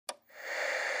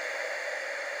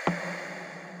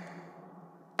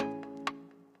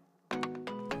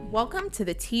Welcome to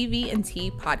the TV and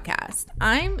Tea podcast.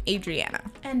 I'm Adriana.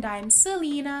 And I'm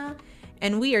Selena.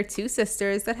 And we are two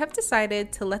sisters that have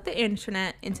decided to let the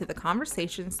internet into the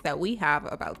conversations that we have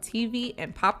about TV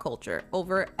and pop culture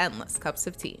over endless cups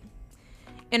of tea.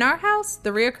 In our house, the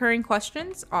reoccurring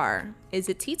questions are, is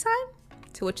it tea time?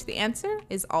 To which the answer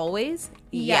is always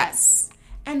yes.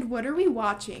 And what are we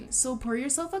watching? So pour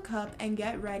yourself a cup and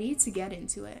get ready to get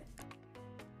into it.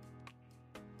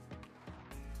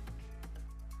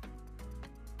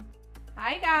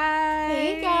 Hi guys.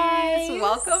 Hey guys.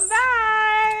 Welcome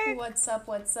back. What's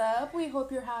up? We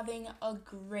hope you're having a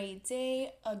great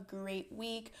day, a great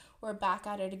week. We're back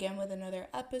at it again with another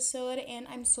episode and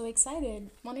I'm so excited.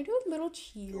 Want to do a little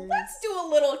cheers? Let's do a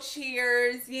little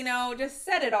cheers, just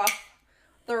set it off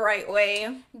the right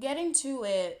way. Get into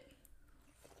it.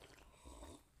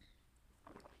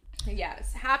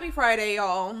 Yes. Happy Friday,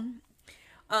 y'all.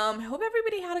 Hope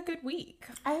everybody had a good week.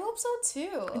 I hope so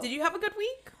too. Did you have a good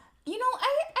week?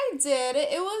 I did.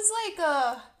 It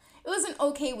was an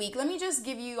okay week. Let me just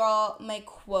give you all my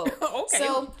quote. Okay,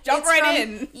 so jump right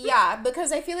in. Yeah,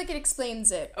 because I feel like it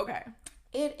explains it. Okay.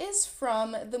 It is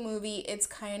from the movie It's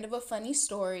Kind of a Funny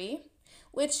Story,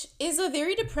 which is a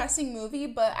very depressing movie,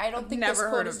 but I don't think this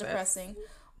quote is depressing.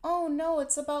 Oh no,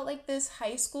 it's about like this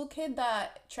high school kid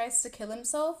that tries to kill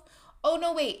himself. Oh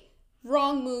no, wait.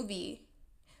 Wrong movie.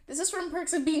 This is from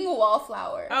Perks of Being a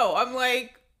Wallflower. Oh, I'm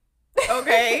like,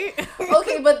 okay.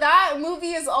 Okay, but that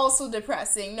movie is also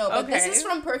depressing. No, but this Okay. is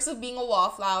from Perks of Being a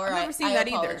Wallflower. I've never seen that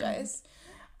apologize.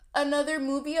 Another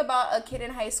movie about a kid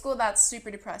in high school that's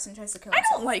super depressed and tries to kill himself.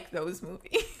 I don't like those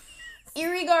movies.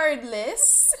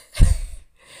 Irregardless,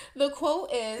 the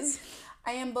quote is,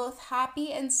 I am both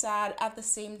happy and sad at the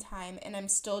same time, and I'm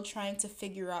still trying to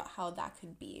figure out how that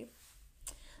could be.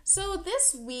 So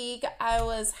this week, I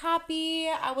was happy.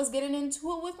 I was getting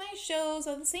into it with my shows.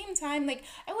 At the same time, like,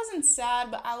 I wasn't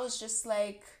sad, but I was just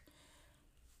like,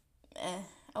 I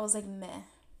was like, meh.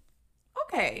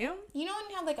 Okay. You know when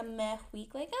you have like a meh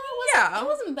week? Like, Yeah. It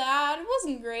wasn't bad. It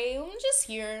wasn't great. I'm just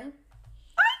here.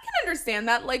 I can understand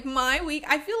that. Like, my week,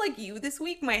 I feel like you this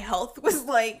week, my health was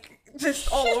like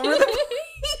just all over the place.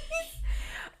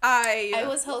 I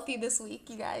was healthy this week,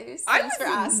 you guys. Thanks for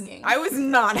asking. I was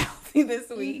not healthy this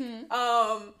week.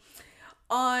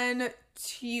 On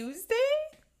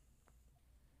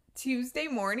Tuesday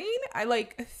morning, I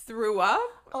like threw up.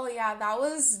 Oh yeah, that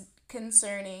was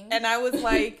concerning. And I was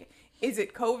like, is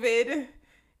it COVID?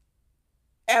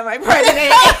 Am I pregnant?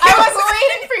 I was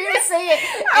waiting for you to say it.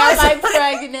 Am I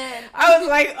pregnant? I was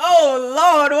like, oh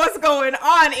Lord, what's going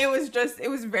on? It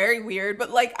was very weird. But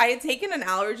like, I had taken an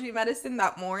allergy medicine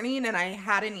that morning and I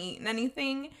hadn't eaten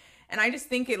anything. And I just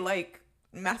think it like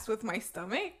messed with my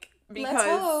stomach because Let's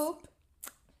hope.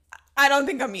 I don't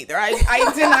think I'm either.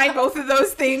 I deny both of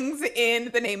those things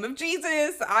in the name of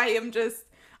Jesus. I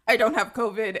don't have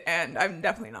COVID and I'm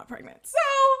definitely not pregnant. So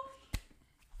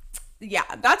yeah,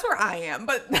 that's where I am.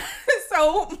 But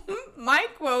so my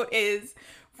quote is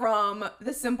from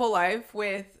The Simple Life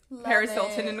with Paris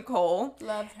Hilton and Nicole.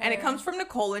 Love her. And it comes from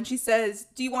Nicole and she says,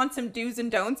 do you want some do's and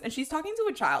don'ts? And she's talking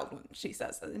to a child when she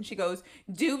says that. And she goes,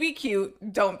 do be cute,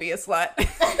 don't be a slut.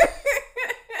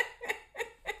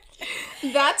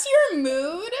 That's your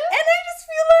mood? And I just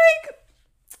feel like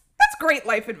that's great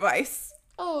life advice.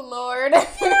 Oh Lord.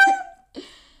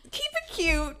 Keep it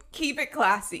cute, keep it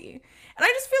classy. And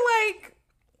I just feel like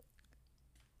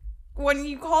when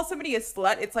you call somebody a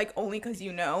slut, it's like only because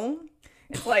you know.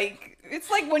 It's like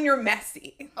when you're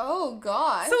messy. Oh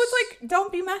gosh. So it's like,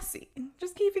 don't be messy.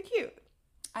 Just keep it cute.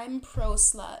 I'm pro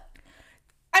slut.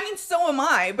 I mean, so am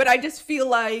I, but I just feel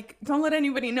like don't let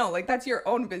anybody know. Like, that's your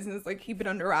own business. Like, keep it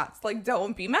under wraps. Like,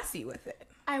 don't be messy with it.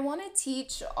 I want to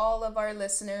teach all of our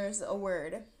listeners a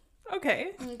word.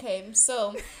 Okay,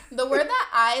 so the word that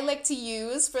I like to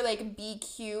use for like be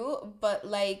cute but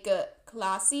like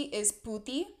classy is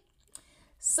puti.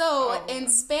 So in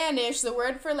Spanish, the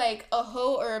word for like a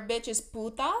hoe or a bitch is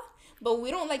puta, but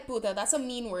we don't like puta. That's a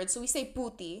mean word, so we say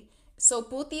puti. So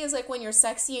puti is like when you're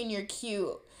sexy and you're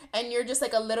cute and you're just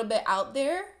like a little bit out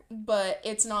there, but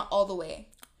it's not all the way.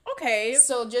 Okay.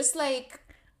 So just like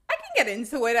I can get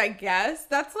into it, I guess.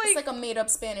 That's like... It's like a made-up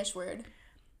Spanish word.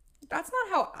 That's not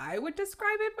how I would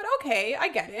describe it, but okay, I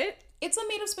get it. It's a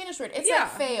made-up Spanish word. It's like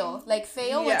feo. Like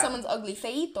feo when someone's ugly.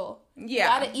 Feito. Yeah. You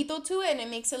add an ito to it and it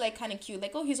makes it like kind of cute.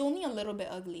 Like, oh, he's only a little bit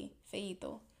ugly.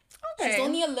 Feito. Okay. She's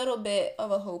only a little bit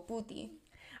of a hoe, puti.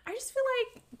 I just feel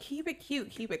like keep it cute,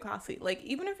 keep it classy. Like,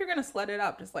 even if you're going to slut it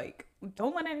up, just like,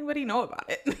 don't let anybody know about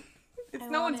it. It's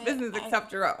no one's business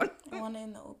except your own. I want it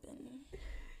in the open.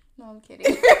 No, I'm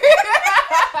kidding.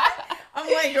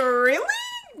 I'm like, really?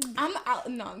 I'm out.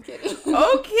 No, I'm kidding.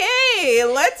 Okay,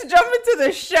 let's jump into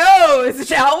the shows,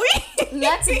 shall we?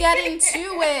 Let's get into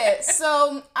it.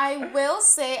 So I will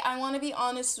say, I want to be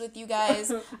honest with you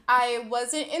guys. I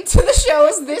wasn't into the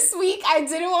shows this week. I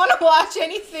didn't want to watch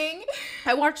anything.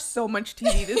 I watched so much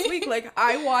TV this week. Like,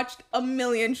 I watched a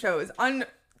million shows on,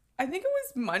 I think it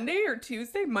was Monday or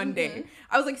Tuesday. Monday.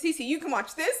 I was like, Cece, you can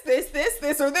watch this,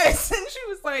 or this. And she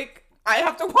was like, I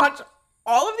have to watch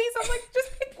all of these. I'm like,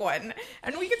 just pick one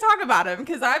and we can talk about them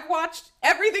because I've watched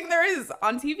everything there is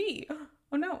on TV.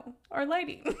 Oh no, our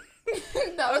lighting.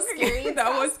 That was scary.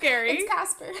 That was scary. It's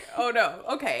Casper. Oh no.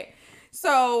 Okay.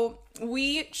 So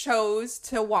we chose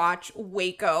to watch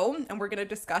Waco and we're going to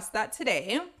discuss that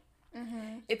today.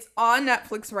 It's on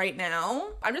Netflix right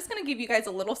now. I'm just going to give you guys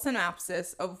a little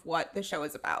synopsis of what the show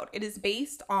is about. It is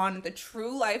based on the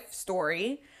true life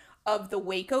story of the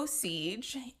Waco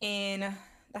siege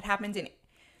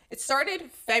it started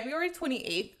February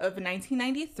 28th of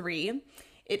 1993.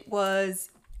 It was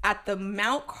at the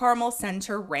Mount Carmel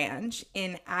Center Ranch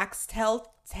in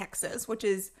Axtell, Texas, which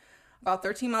is about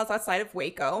 13 miles outside of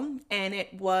Waco. And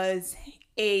it was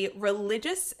a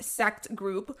religious sect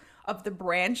group of the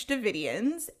Branch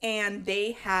Davidians. And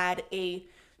they had a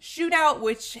shootout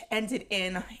which ended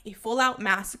in a full-out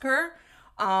massacre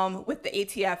with the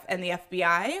ATF and the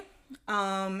FBI.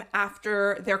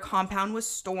 After their compound was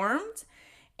stormed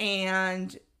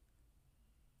and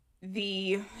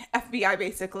the FBI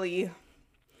basically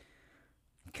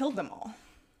killed them all.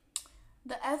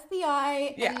 The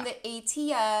FBI and the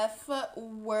ATF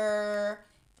were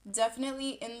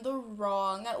definitely in the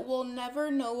wrong. We'll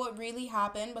never know what really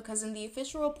happened because in the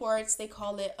official reports they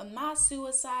call it a mass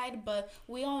suicide, but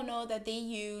we all know that they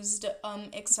used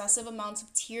excessive amounts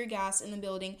of tear gas in the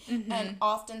building, and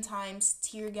oftentimes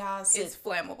tear gas is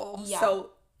flammable. Yeah. So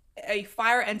a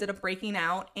fire ended up breaking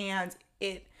out, and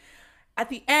at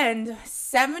the end,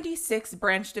 76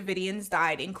 Branch Davidians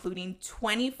died, including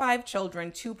 25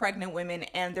 children, 2 pregnant women,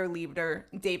 and their leader,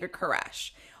 David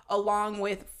Koresh, along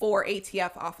with 4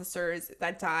 ATF officers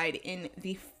that died in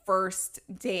the first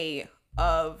day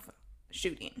of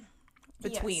shooting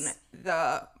between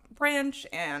the Branch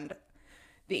and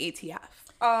the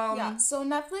ATF. So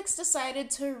Netflix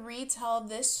decided to retell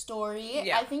this story.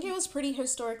 Yeah. I think it was pretty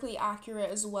historically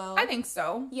accurate as well. I think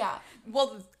so. Yeah.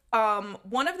 Well,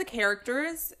 one of the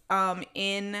characters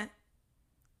in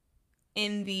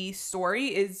the story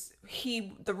is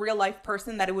the real life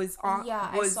person that it was on. Yeah,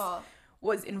 I saw.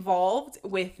 Was involved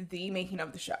with the making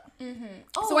of the show.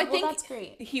 Oh, so I think that's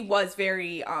great. He was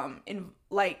very I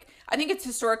think it's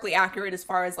historically accurate as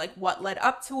far as like what led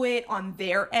up to it on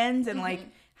their end and like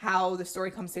how the story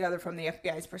comes together from the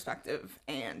FBI's perspective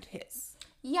and his.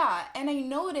 Yeah, and I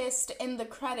noticed in the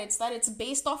credits that it's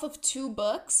based off of 2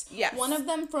 books. Yes. One of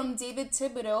them from David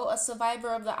Thibodeau, a survivor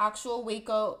of the actual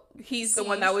Waco He's siege. The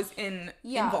one that was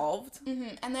involved.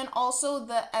 And then also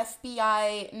the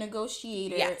FBI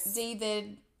negotiator,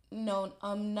 David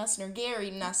Nussner, Gary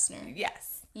Nussner.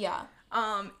 Yes. Yeah.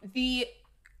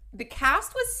 The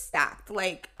cast was stacked.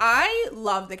 Like, I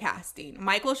love the casting.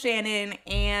 Michael Shannon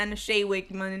and Shea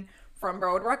Wigman from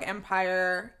Boardwalk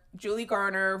Empire, Julie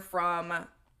Garner from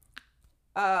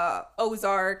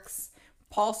Ozarks,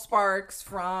 Paul Sparks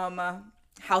from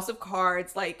House of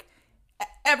Cards. Like,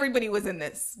 everybody was in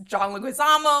this. John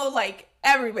Leguizamo, like,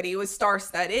 everybody was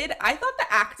star-studded. I thought the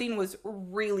acting was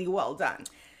really well done.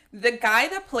 The guy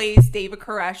that plays David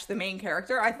Koresh, the main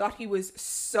character, I thought he was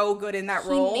so good in that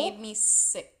role. He made me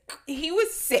sick. He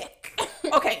was sick.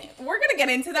 Okay, we're going to get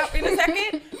into that in a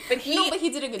second. But he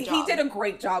did a good job. He did a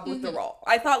great job with the role.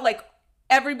 I thought, like,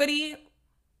 everybody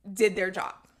did their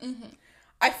job.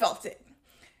 I felt it.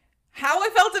 How I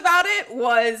felt about it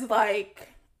was, like,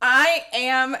 I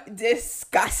am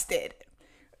disgusted.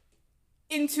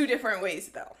 In 2 different ways,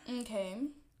 though. Okay.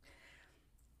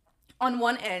 On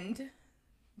one end,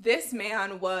 this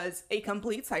man was a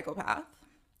complete psychopath.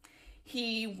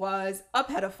 He was a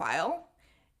pedophile.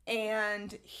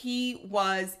 And he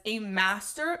was a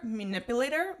master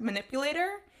manipulator,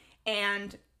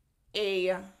 and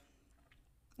a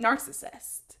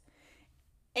narcissist.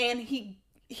 And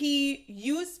he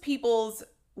used people's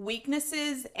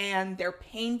weaknesses and their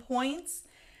pain points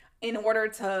in order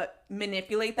to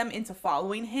manipulate them into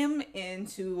following him,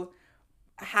 into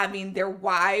having their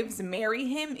wives marry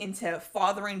him, into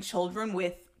fathering children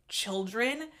with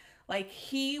children. Like,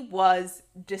 he was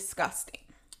disgusting.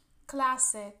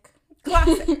 Classic.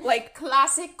 Like,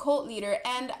 classic cult leader.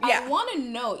 And I want to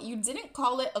note, you didn't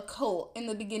call it a cult in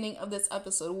the beginning of this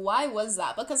episode. Why was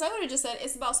that? Because I would have just said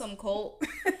it's about some cult.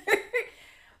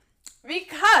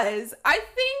 Because I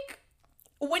think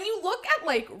when you look at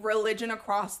like religion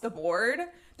across the board,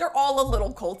 they're all a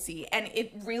little culty, and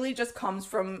it really just comes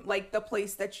from like the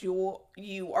place that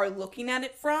you are looking at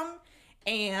it from,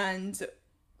 and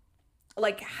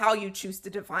like how you choose to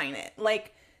define it.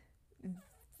 Like,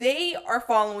 they are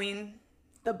following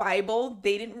the Bible.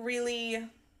 They didn't really,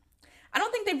 I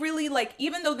don't think they really, like,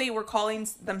 even though they were calling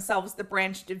themselves the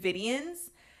Branch Davidians,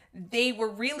 they were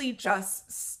really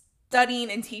just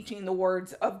studying and teaching the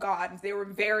words of God. They were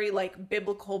very like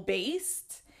biblical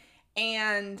based.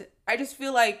 And I just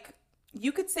feel like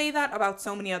you could say that about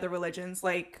so many other religions.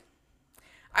 Like,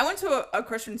 I went to a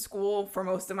Christian school for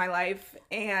most of my life,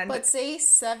 and but say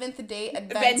Seventh-day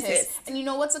Adventist. And you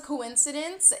know what's a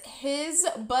coincidence? His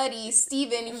buddy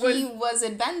Steven, he was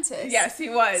Adventist. Yes, he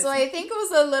was. So I think it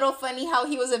was a little funny how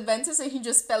he was Adventist and he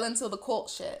just fell into the cult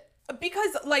shit.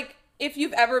 Because like, if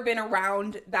you've ever been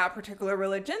around that particular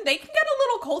religion, they can get a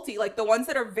little culty. Like, the ones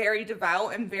that are very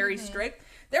devout and very strict,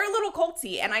 they're a little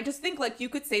culty. And I just think like you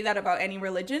could say that about any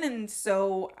religion. And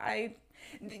so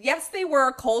yes, they were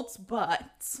a cult,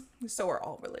 but so are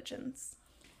all religions.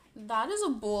 That is a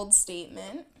bold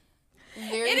statement.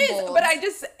 Very it is, bold. but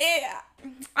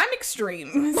I'm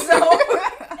extreme. So,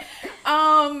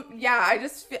 yeah, I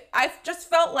just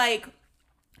felt like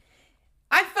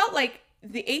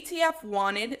the ATF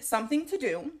wanted something to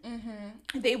do.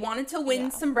 Mm-hmm. They wanted to win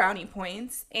some brownie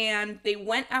points, and they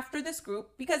went after this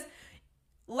group because,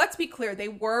 let's be clear, they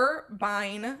were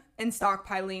buying and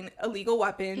stockpiling illegal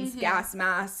weapons, gas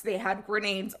masks. They had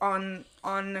grenades on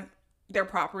their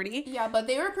property. Yeah, but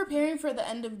they were preparing for the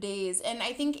end of days, and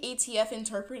I think ATF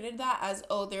interpreted that as,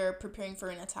 oh, they're preparing for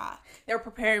an attack. They're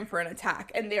preparing for an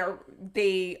attack, and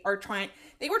they were trying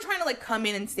to like come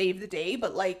in and save the day,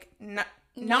 but like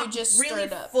not just really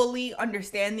fully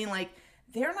understanding, like,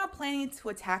 they're not planning to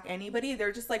attack anybody.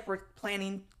 They're just like, we're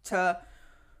planning to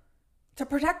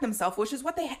protect themselves, which is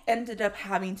what they ended up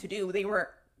having to do. They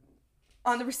were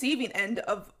on the receiving end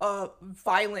of a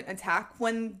violent attack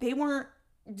when they weren't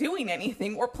doing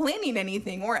anything or planning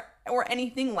anything or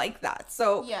anything like that.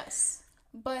 So yes,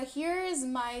 but here is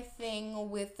my thing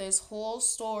with this whole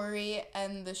story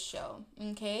and the show,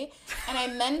 okay? And I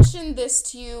mentioned this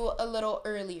to you a little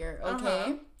earlier,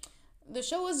 okay? The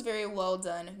show was very well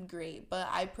done, great, but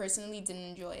I personally didn't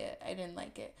enjoy it. I didn't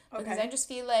like it because I just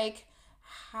feel like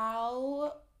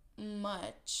how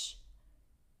much,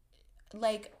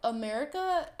 like,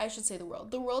 America, I should say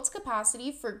the world's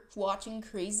capacity for watching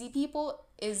crazy people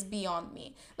is beyond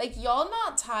me. Like, y'all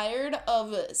not tired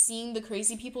of seeing the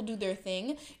crazy people do their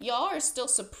thing? Y'all are still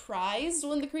surprised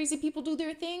when the crazy people do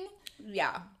their thing?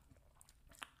 Yeah.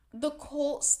 The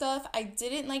cult stuff, I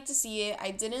didn't like to see it.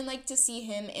 I didn't like to see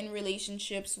him in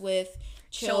relationships with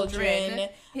children.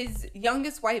 His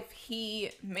youngest wife,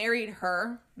 he married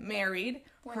her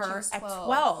at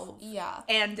 12. Yeah.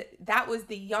 And that was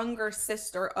the younger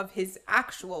sister of his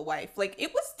actual wife. Like,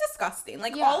 it was disgusting.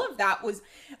 Like, all of that was,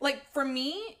 like, for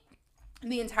me,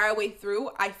 the entire way through,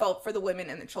 I felt for the women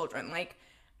and the children. Like,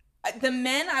 the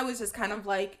men, I was just kind of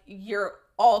like, you're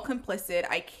all complicit.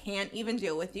 I can't even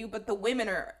deal with you. But the women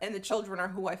and the children are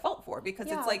who I felt for, because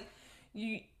it's like,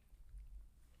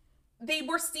 they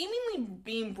were seemingly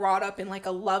being brought up in like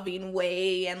a loving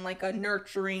way and like a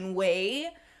nurturing way,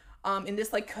 in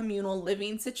this like communal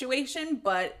living situation.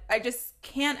 But I just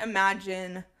can't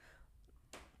imagine,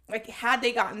 like, had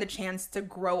they gotten the chance to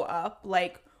grow up,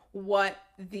 like, what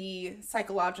the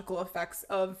psychological effects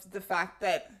of the fact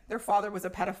that their father was a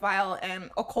pedophile and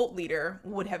a cult leader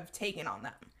would have taken on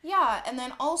them. Yeah, and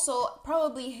then also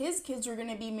probably his kids were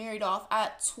going to be married off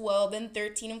at 12 and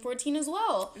 13 and 14 as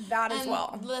well. That as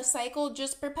well. The cycle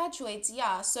just perpetuates,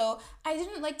 yeah. So I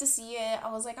didn't like to see it.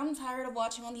 I was like, I'm tired of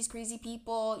watching all these crazy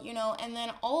people, you know. And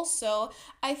then also,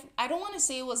 I don't want to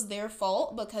say it was their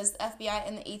fault, because the FBI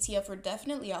and the ATF were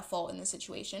definitely at fault in the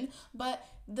situation. But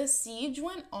the siege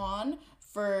went on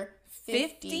for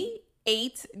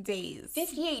 58 days.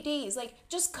 58 days. Like,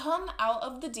 just come out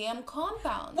of the damn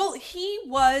compound. Well, he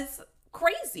was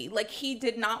crazy. Like, he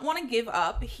did not want to give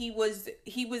up. He was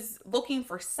looking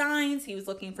for signs. He was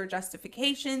looking for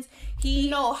justifications.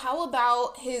 No, how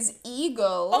about his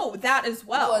ego? Oh, that as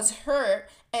well. Was hurt,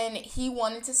 and he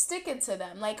wanted to stick it to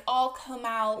them. Like, I'll come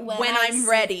out when I'm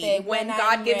ready. When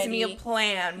God gives me a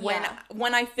plan. Yeah.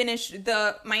 When I finish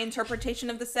my interpretation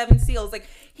of the 7 seals. Like,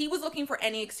 he was looking for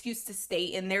any excuse to stay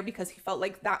in there because he felt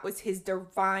like that was his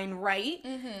divine right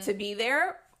to be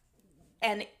there.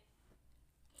 And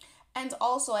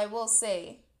also, I will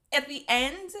say, at the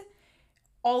end,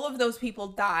 all of those people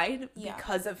died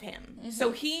because of him.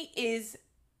 So he is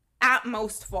at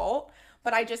most fault,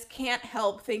 but I just can't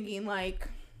help thinking, like,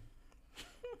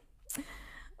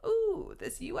 ooh,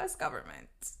 this U.S.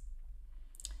 government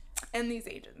and these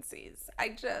agencies. I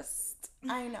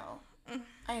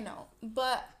know.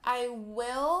 But I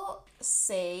will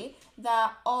say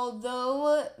that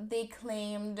although they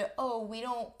claimed,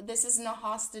 this isn't a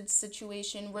hostage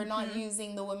situation, we're not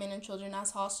using the women and children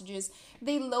as hostages,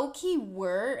 they low-key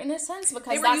were, in a sense,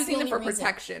 because that's the only reason.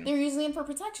 Protection. They're using it for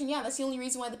protection, yeah. That's the only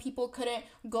reason why the people couldn't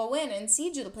go in and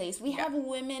siege the place. We have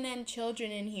women and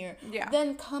children in here. Yeah.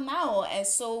 Then come out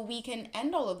so we can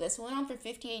end all of this. It went on for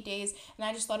 58 days, and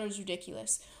I just thought it was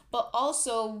ridiculous. But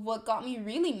also, what got me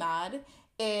really mad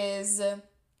is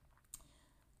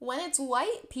when it's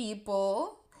white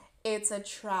people, it's a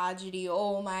tragedy.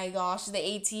 Oh my gosh, the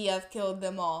ATF killed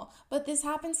them all. But this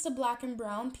happens to black and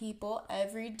brown people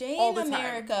every day in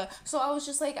America. So I was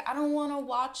just like, I don't want to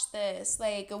watch this.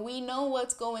 Like, we know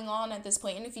what's going on at this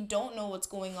point. And if you don't know what's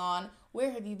going on,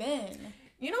 where have you been?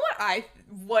 You know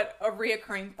what a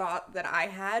reoccurring thought that I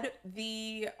had?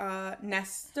 The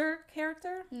Nestor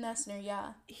character. Nestor,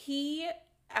 yeah.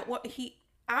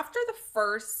 After the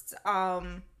first,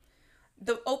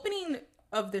 the opening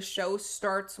of the show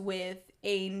starts with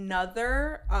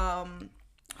another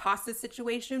hostage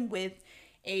situation with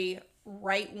a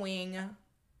right-wing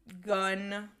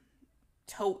gun-toting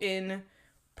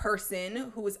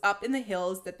person who was up in the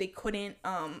hills that they couldn't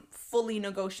fully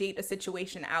negotiate a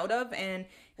situation out of, and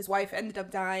his wife ended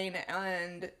up dying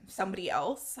and somebody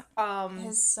else.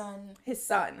 His son.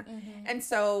 Mm-hmm. And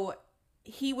so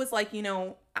he was like,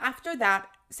 after that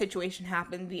situation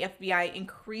happened, the FBI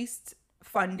increased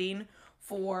funding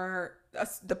for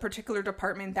the particular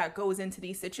department that goes into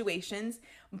these situations,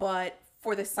 but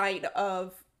for the side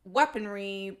of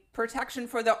weaponry, protection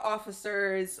for the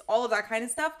officers, all of that kind of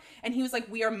stuff. And he was like,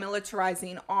 we are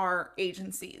militarizing our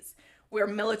agencies. We're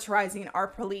militarizing our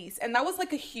police. And that was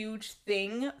like a huge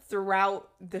thing throughout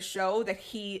the show that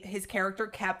his character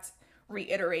kept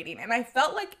reiterating. And I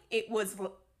felt like it was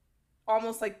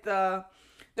almost like the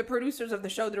producers of the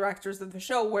show, the directors of the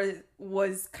show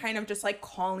was kind of just like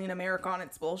calling America on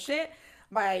its bullshit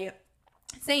by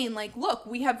saying like, look,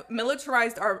 we have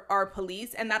militarized our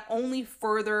police, and that only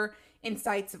further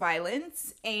incites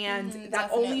violence, and that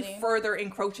only further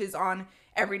encroaches on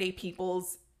everyday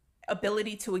people's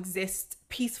ability to exist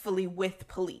peacefully with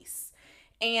police.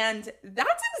 And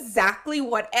that's exactly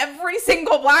what every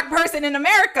single black person in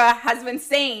America has been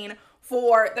saying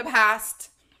for the past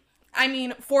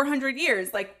 400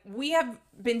 years. Like, we have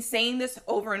been saying this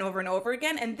over and over and over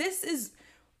again. And this is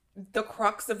the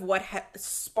crux of what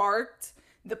sparked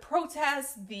the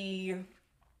protests,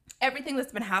 everything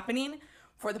that's been happening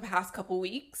for the past couple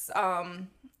weeks.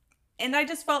 And I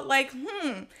just felt like,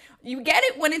 you get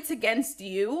it when it's against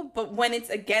you, but when it's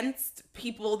against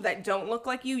people that don't look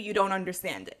like you, you don't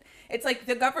understand it. It's like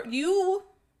you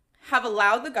have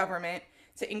allowed the government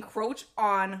to encroach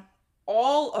on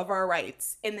all of our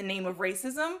rights in the name of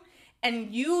racism,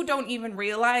 and you don't even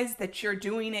realize that you're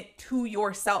doing it to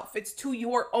yourself. It's to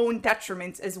your own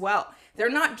detriment as well. They're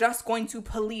not just going to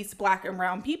police black and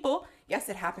brown people. Yes,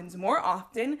 it happens more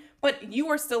often, but you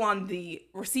are still on the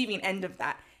receiving end of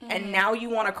that. Mm-hmm. And now you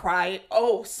want to cry,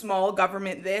 oh, small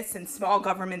government this and small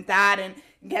government that, and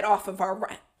get out of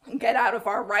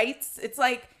our rights. It's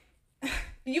like,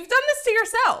 you've done this to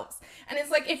yourselves. And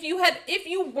it's like, if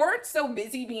you weren't so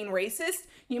busy being racist,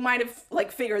 you might have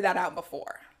like figured that out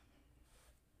before.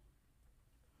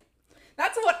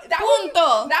 That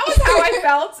was how I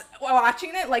felt while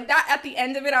watching it. Like, that at the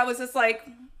end of it, I was just like,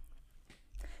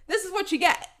 this is what you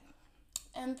get.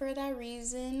 And for that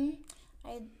reason,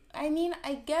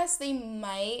 I guess they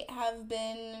might have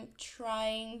been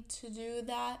trying to do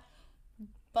that,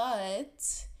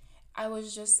 but I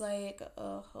was just like,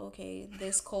 oh, okay,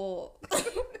 this cult.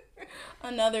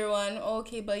 Another one.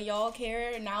 Okay, but y'all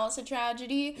care? Now it's a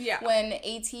tragedy? Yeah. When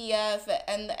ATF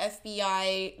and the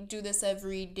FBI do this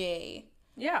every day.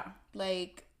 Yeah.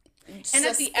 Like, and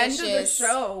at the end of the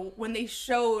show, when they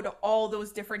showed all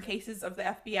those different cases of the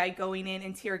FBI going in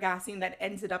and tear gassing that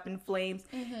ended up in flames,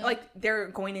 mm-hmm. like, they're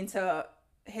going into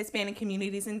Hispanic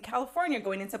communities in California,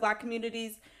 going into black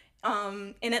communities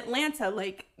in Atlanta,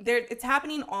 like, it's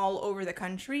happening all over the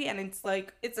country, and it's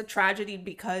like, it's a tragedy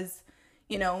because,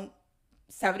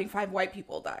 75 white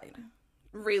people died.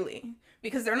 Really.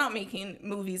 Because they're not making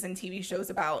movies and TV shows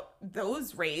about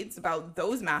those raids, about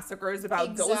those massacres,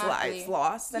 about those lives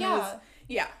lost. And I think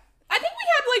we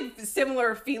had like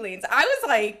similar feelings. I was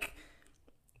like,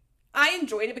 I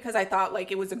enjoyed it because I thought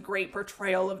like it was a great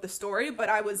portrayal of the story, but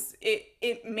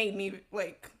it made me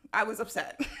like, I was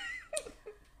upset.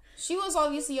 She was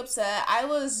obviously upset. I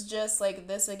was just like,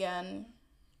 this again.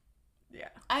 Yeah.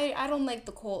 I don't like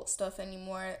the cult stuff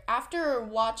anymore. After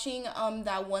watching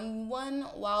that one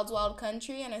Wild Wild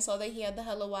Country, and I saw that he had the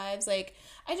hella wives, like,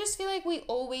 I just feel like we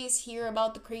always hear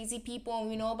about the crazy people and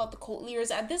we know about the cult leaders.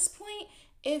 At this point,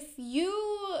 if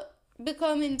you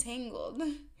become entangled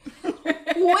with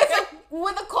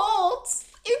a cult,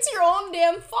 it's your own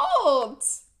damn fault.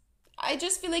 I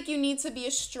just feel like you need to be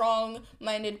a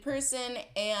strong-minded person,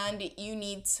 and you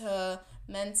need to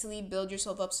mentally build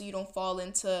yourself up so you don't fall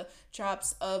into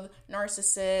traps of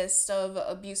narcissists, of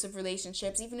abusive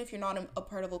relationships. Even if you're not a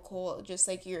part of a cult, just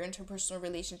like your interpersonal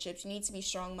relationships, you need to be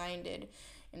strong-minded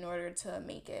in order to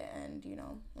make it. And, you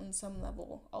know, on some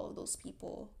level, all of those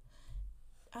people,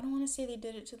 I don't want to say they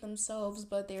did it to themselves,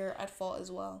 but they're at fault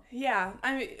as well. Yeah,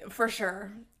 I mean, for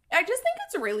sure. I just think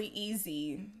it's really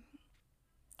easy.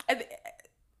 I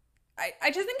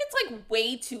just think it's, like,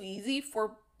 way too easy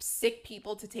for sick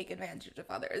people to take advantage of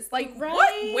others. Like,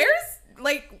 right?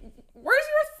 Where's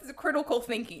your critical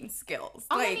thinking skills?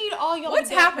 I'm gonna need all y'all. What's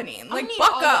happening? Like, need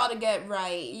buck all up. y'all to get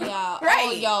right. Yeah, right.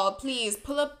 All y'all, please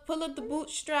pull up the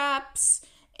bootstraps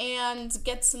and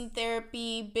get some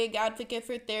therapy. Big advocate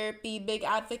for therapy. Big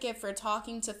advocate for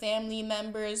talking to family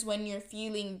members when you're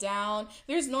feeling down.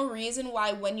 There's no reason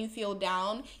why when you feel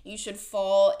down, you should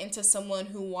fall into someone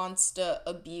who wants to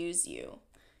abuse you.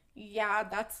 Yeah,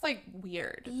 that's, like,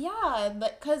 weird. Yeah,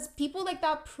 because people like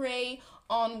that prey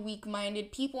on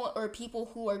weak-minded people or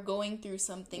people who are going through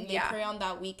something. They prey on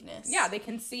that weakness. Yeah, they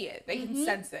can see it. They can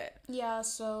sense it. Yeah,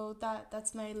 so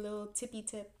that's my little tippy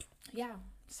tip. Yeah,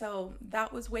 so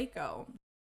that was Waco.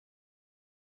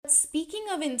 Speaking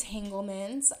of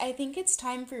entanglements, I think it's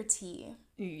time for tea.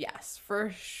 Yes, for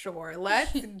sure.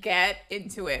 Let's get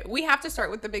into it. We have to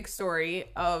start with the big story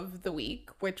of the week,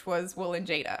 which was Will and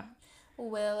Jada.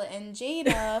 Will and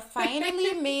Jada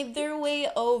finally made their way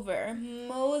over.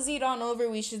 Moseyed on over,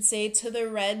 we should say, to the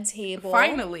red table.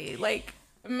 Finally. Like,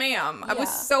 ma'am, I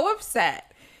was so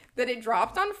upset that it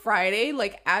dropped on Friday,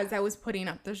 like, as I was putting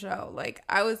up the show. Like,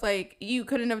 I was like, you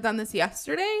couldn't have done this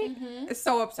yesterday?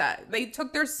 So upset. They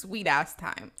took their sweet-ass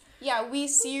time. Yeah, we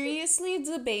seriously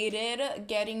debated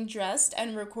getting dressed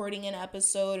and recording an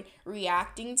episode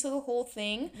reacting to the whole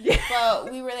thing. Yeah.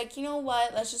 But we were like, you know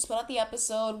what? Let's just put out the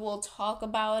episode. We'll talk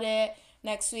about it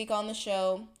next week on the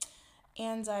show.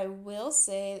 And I will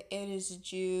say it is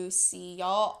juicy.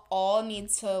 Y'all all need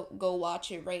to go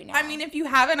watch it right now. I mean, if you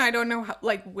haven't, I don't know how,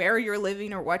 like, where you're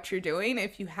living or what you're doing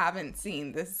if you haven't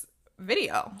seen this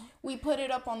video. We put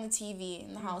it up on the TV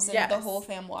in the house and the whole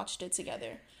fam watched it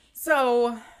together.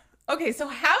 So... okay, so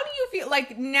how do you feel,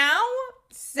 like, now,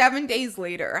 7 days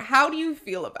later, how do you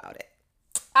feel about it?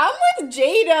 I'm with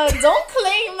Jada. Don't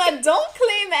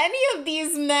claim any of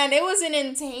these men. It was an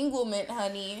entanglement,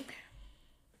 honey.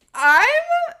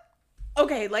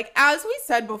 Okay, like, as we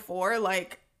said before,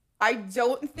 like, I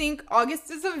don't think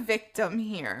August is a victim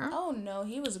here. Oh, no,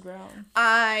 he was grown.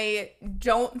 I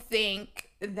don't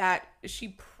think that she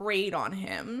preyed on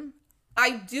him.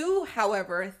 I do,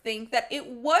 however, think that it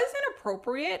was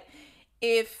inappropriate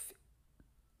if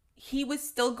he was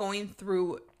still going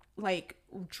through, like,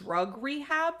 drug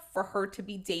rehab for her to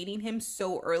be dating him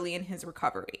so early in his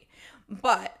recovery.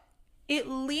 But it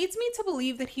leads me to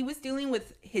believe that he was dealing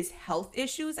with his health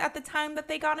issues at the time that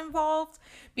they got involved,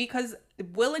 because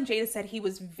Will and Jada said he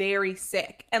was very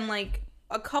sick. And, like,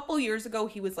 a couple years ago,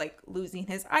 he was, like, losing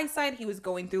his eyesight. He was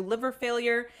going through liver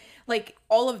failure. Like,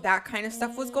 all of that kind of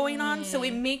stuff was going on. So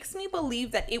it makes me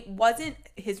believe that it wasn't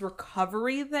his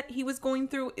recovery that he was going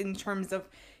through in terms of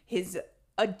his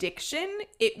addiction.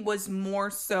 It was more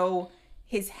so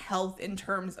his health in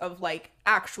terms of, like,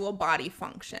 actual body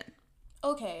function.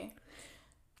 Okay.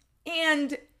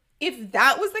 And if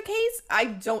that was the case, I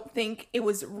don't think it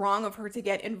was wrong of her to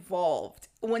get involved.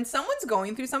 When someone's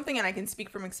going through something, and I can speak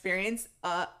from experience,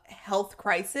 a health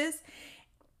crisis,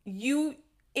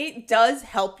 it does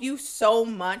help you so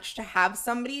much to have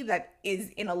somebody that is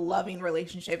in a loving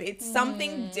relationship. It's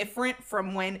something different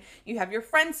from when you have your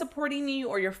friends supporting you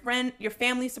or your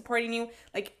family supporting you.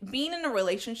 Like, being in a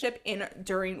relationship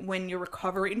during when you're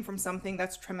recovering from something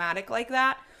that's traumatic like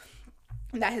that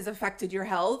has affected your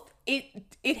health,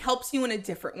 it helps you in a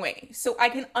different way. So I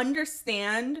can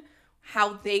understand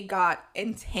how they got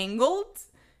entangled.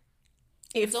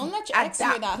 If don't let your ex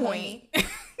hear that point.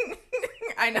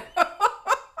 I know.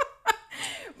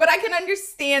 But I can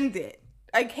understand it.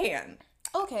 I can.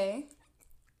 Okay.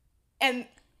 And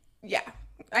yeah,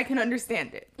 I can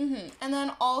understand it. And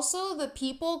then also the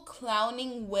people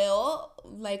clowning Will,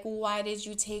 like, why did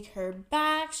you take her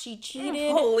back? She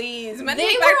cheated. Please. Men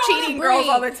take back cheating girls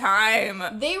all the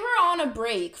time. They were on a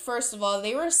break, first of all.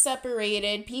 They were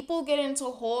separated. People get into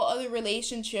whole other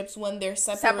relationships when they're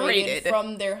separated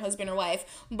from their husband or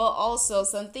wife. But also,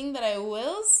 something that I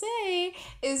will say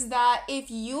is that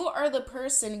if you are the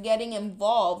person getting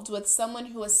involved with someone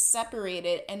who is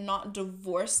separated and not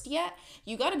divorced yet,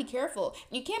 you got to be careful.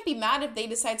 You can't be mad if they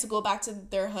decide to go back to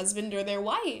their husband or their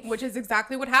wife. Which is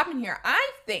exactly what happened here.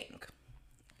 I think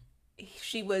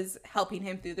she was helping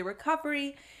him through the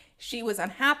recovery. She was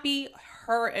unhappy.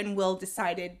 Her and Will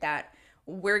decided that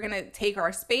we're going to take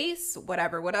our space,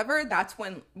 whatever. That's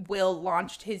when Will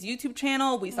launched his YouTube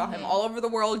channel. We saw him all over the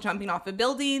world jumping off of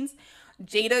buildings.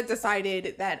 Jada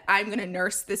decided that I'm going to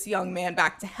nurse this young man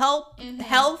back to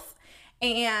health.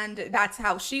 And that's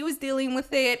how she was dealing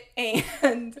with it.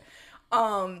 And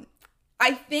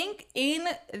I think in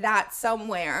that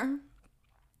somewhere,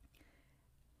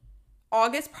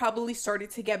 August probably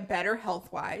started to get better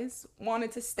health-wise,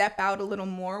 wanted to step out a little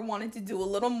more, wanted to do a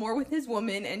little more with his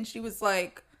woman, and she was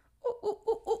like,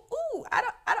 I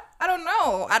don't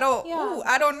know. I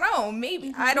don't know.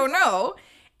 Maybe, I don't know.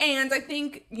 And I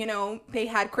think, you know, they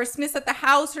had Christmas at the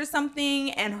house or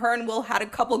something, and her and Will had a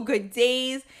couple good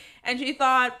days, and she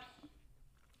thought,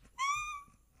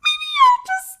 maybe I'll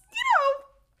just, you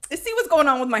know, see what's going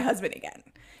on with my husband again.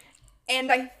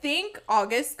 And I think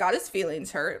August got his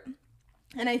feelings hurt.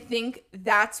 And I think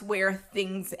that's where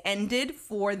things ended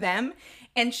for them.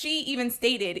 And she even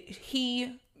stated,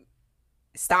 he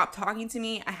stopped talking to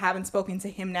me. I haven't spoken to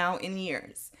him now in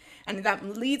years. And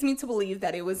that leads me to believe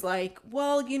that it was like,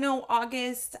 well, you know,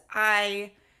 August,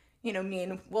 me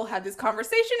and Will had this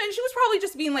conversation. And she was probably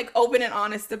just being like open and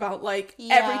honest about like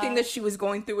everything that she was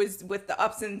going through is with the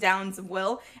ups and downs of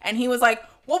Will. And he was like,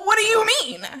 well, what do you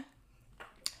mean?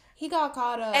 He got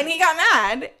caught up. And he got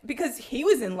mad because he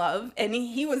was in love and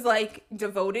he was like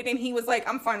devoted and he was like,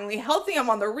 I'm finally healthy. I'm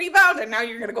on the rebound. And now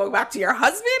you're going to go back to your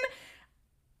husband.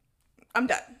 I'm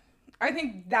done. I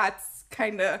think that's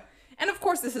kind of, and of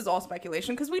course this is all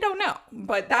speculation because we don't know,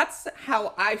 but that's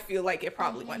how I feel like it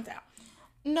probably went down.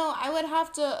 No, I would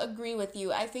have to agree with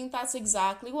you. I think that's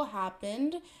exactly what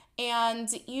happened. And,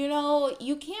 you know,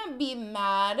 you can't be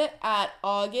mad at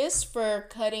August for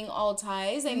cutting all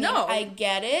ties. I mean, I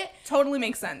get it. Totally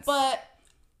makes sense. But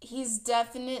he's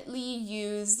definitely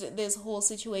used this whole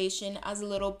situation as a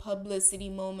little publicity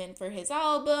moment for his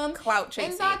album. Clout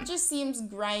chasing. And that just seems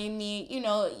grimy. You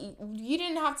know, you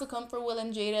didn't have to come for Will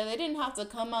and Jada. They didn't have to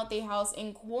come out their house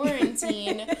in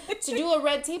quarantine to do a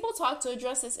red table talk to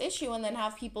address this issue and then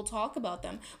have people talk about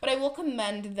them. But I will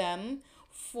commend them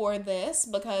for this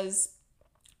because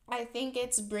I think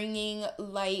it's bringing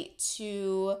light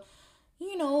to,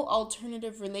 you know,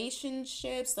 alternative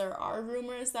relationships. There are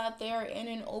rumors that they are in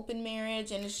an open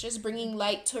marriage and it's just bringing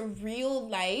light to real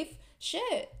life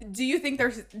shit. Do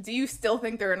you still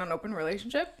think they're in an open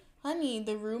relationship? Honey,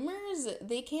 the rumors,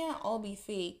 they can't all be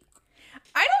fake.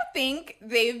 I don't think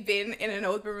they've been in an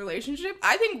open relationship.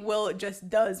 I think Will just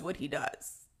does what he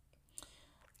does.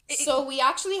 So we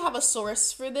actually have a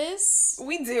source for this.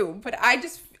 We do, but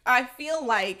I feel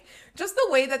like just the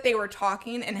way that they were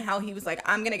talking and how he was like,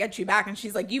 I'm going to get you back. And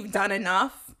she's like, you've done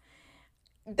enough.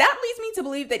 That leads me to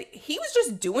believe that he was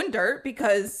just doing dirt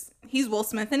because he's Will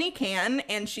Smith and he can,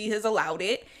 and she has allowed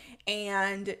it.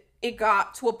 And it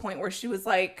got to a point where she was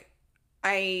like,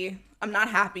 I'm not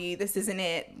happy. This isn't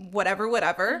it. Whatever.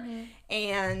 Mm-hmm.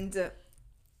 And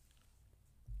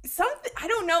something, I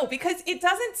don't know, because it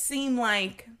doesn't seem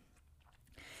like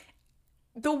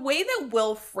the way that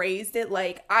Will phrased it,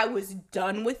 like, I was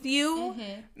done with you,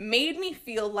 made me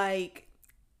feel like,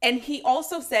 and he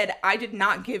also said, I did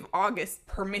not give August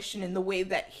permission in the way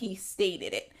that he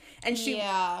stated it. And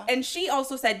she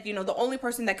also said, you know, the only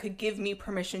person that could give me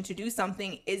permission to do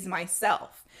something is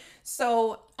myself.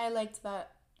 So I liked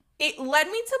that. It led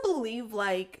me to believe,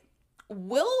 like,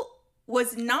 Will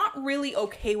was not really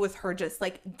okay with her just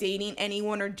like dating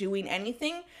anyone or doing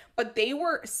anything, but they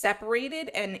were separated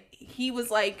and he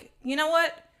was like, you know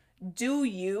what? Do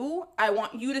you? I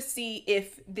want you to see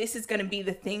if this is going to be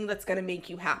the thing that's going to make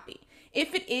you happy.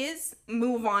 If it is,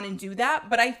 move on and do that.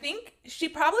 But I think she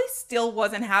probably still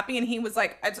wasn't happy and he was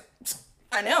like,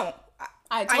 I know.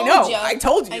 I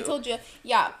told you.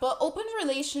 Yeah, but open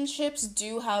relationships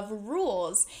do have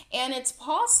rules. And it's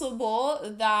possible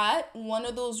that one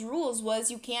of those rules was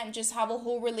you can't just have a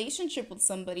whole relationship with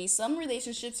somebody. Some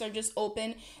relationships are just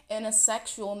open in a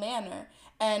sexual manner.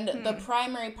 And the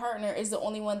primary partner is the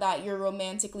only one that you're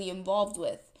romantically involved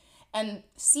with. And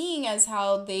seeing as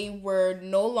how they were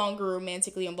no longer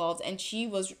romantically involved and she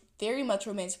was very much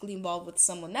romantically involved with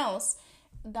someone else,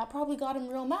 that probably got him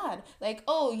real mad. Like,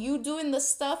 oh, you doing the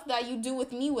stuff that you do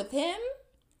with me with him?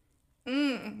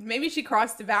 Maybe she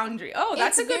crossed the boundary. Oh,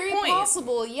 that's a good point. It's very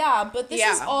possible, yeah. But this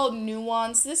is all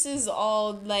nuance. This is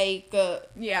all, like,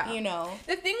 you know.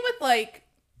 The thing with, like,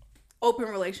 open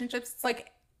relationships, it's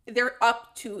like, they're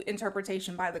up to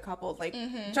interpretation by the couple. Like,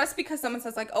 just because someone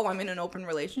says, like, oh, I'm in an open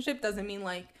relationship doesn't mean,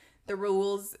 like, the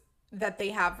rules that they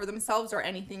have for themselves or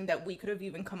anything that we could have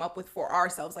even come up with for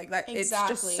ourselves. Like, that It's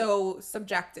just so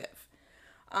subjective.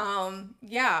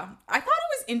 Yeah. I thought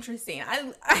it was interesting.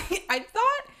 I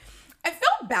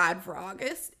felt bad for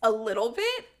August a little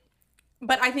bit,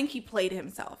 but I think he played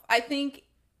himself. I think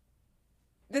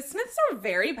the Smiths are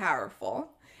very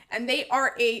powerful. And they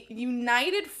are a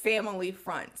united family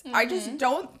front. I just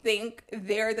don't think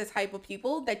they're the type of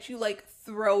people that you, like,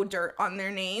 throw dirt on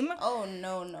their name. Oh,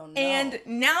 no. And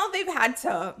now they've had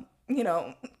to, you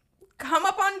know, come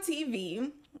up on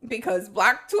TV because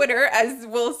Black Twitter, as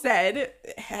Will said,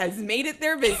 has made it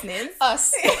their business.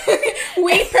 Us.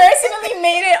 We personally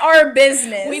made it our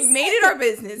business. We've made it our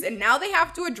business, and now they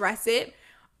have to address it.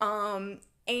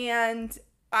 And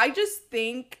I just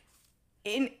think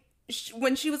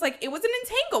when she was like, it was an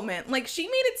entanglement, like, she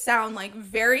made it sound like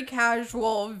very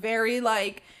casual, very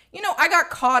like, you know, I got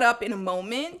caught up in a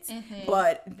moment,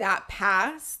 but that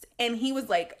passed. And he was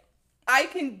like, I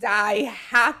can die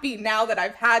happy now that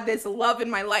I've had this love in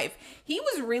my life. He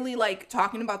was really, like,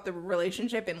 talking about the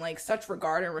relationship in, like, such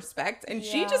regard and respect, and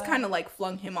she just kind of, like,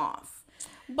 flung him off.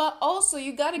 But also,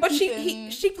 you gotta but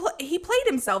he played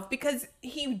himself because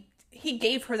he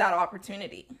gave her that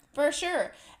opportunity. For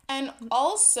sure. And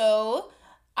also,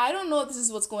 I don't know if this is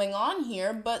what's going on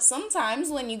here, but sometimes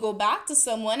when you go back to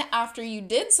someone after you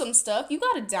did some stuff, you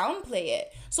gotta downplay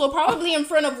it. So probably in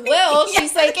front of Will,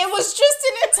 she's like, it was just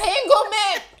an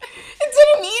entanglement. It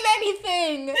didn't mean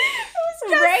anything. It was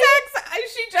just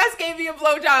sex. She just gave me a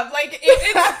blowjob. Like,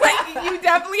 it's like, you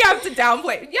definitely have to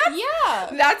downplay it. Yep. Yeah.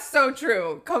 That's so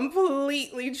true.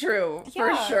 Completely true.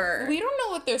 For sure. We don't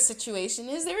know what their situation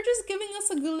is. They were just giving us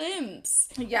a glimpse.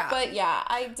 Yeah. But yeah,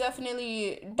 I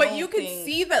definitely But you could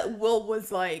see that Will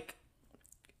was, like,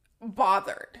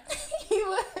 bothered.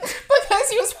 Because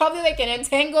he was probably like an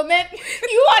entanglement.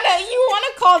 You wanna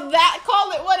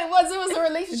call it what it was. It was a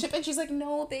relationship. And she's like,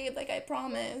 no, babe, like, I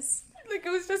promise. Like, it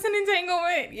was just an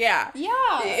entanglement. Yeah.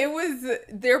 It was,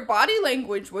 their body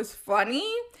language was funny.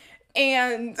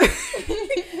 And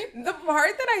the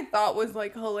part that I thought was,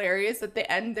 like, hilarious at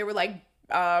the end, they were like,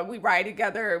 we ride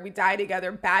together, we die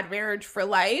together, bad marriage for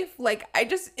life. Like,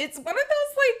 it's one of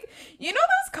those, like, you know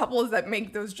those couples that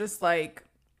make those just, like,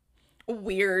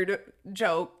 weird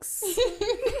jokes.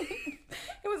 It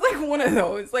was like one of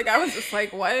those. Like, I was just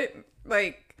like, what?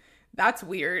 Like, that's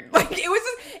weird. Like, it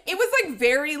was like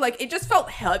very, like, it just felt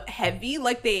heavy.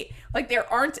 Like they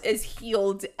aren't as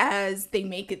healed as they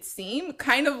make it seem.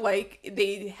 Kind of like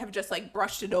they have just, like,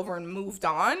 brushed it over and moved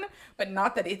on, but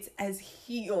not that it's as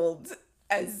healed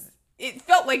as it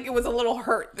felt. Like it was a little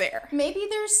hurt there. Maybe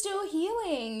they're still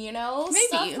healing, you know? Maybe.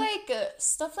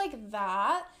 Stuff like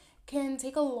that can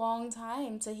take a long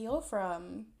time to heal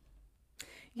from.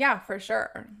 Yeah, for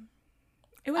sure.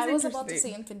 I was about to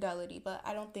say infidelity, but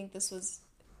I don't think this was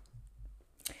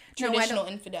traditional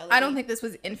infidelity. I don't think this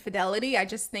was infidelity. I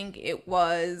just think it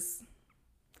was,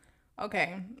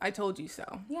 okay, I told you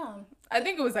so. Yeah. I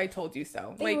think it was I told you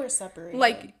so. They were separated.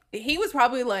 Like, he was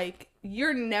probably like,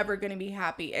 you're never gonna be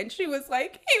happy. And she was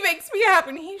like, he makes me happy.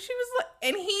 And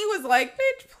he was like,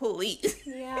 bitch, please.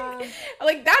 Yeah.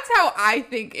 Like, that's how I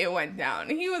think it went down.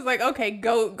 He was like, okay,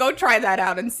 go try that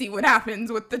out and see what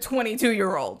happens with the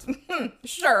 22-year-old.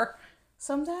 Sure.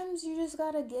 Sometimes you just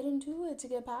gotta get into it to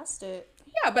get past it.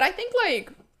 Yeah, but I think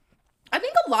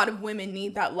a lot of women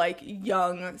need that, like,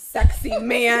 young, sexy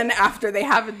man after they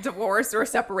have a divorce or a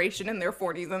separation in their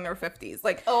 40s and their 50s.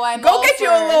 Like, go get you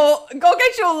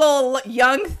a little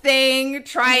young thing,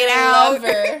 try it out.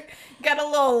 Lover. Get a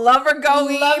little lover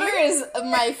going. Lover is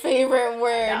my favorite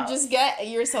word. No. Just get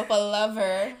yourself a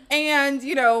lover. And,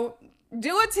 you know,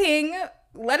 do a ting,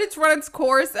 let it run its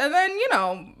course, and then, you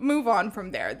know, move on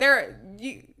from there.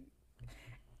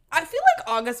 I feel like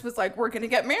August was like, we're going to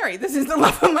get married. This is the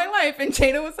love of my life. And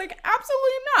Jada was like,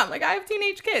 absolutely not. Like, I have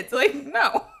teenage kids. Like,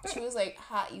 no. She was like,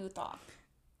 hot you thought.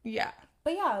 Yeah.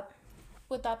 But yeah,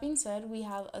 with that being said, we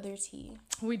have other tea.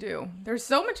 We do. There's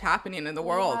so much happening in the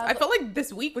world. I felt like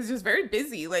this week was just very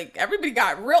busy. Like, everybody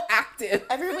got real active.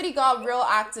 Everybody got real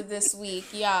active this week.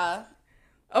 Yeah.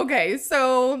 Okay,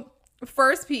 so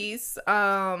first piece,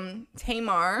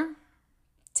 Tamar.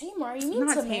 Tamar? You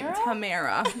mean Tamara?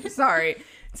 Tamara. Sorry.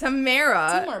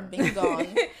 Tamara. Tamar been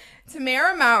gone.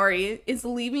 Tamara Mowry is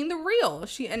leaving The Real.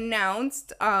 She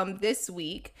announced this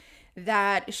week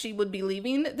that she would be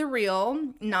leaving The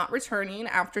Real, not returning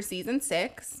after season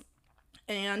 6.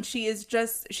 And she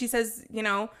says,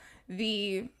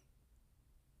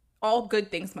 all good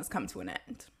things must come to an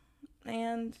end.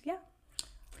 And yeah.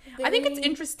 I think it's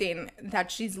interesting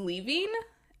that she's leaving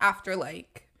after,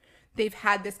 like, they've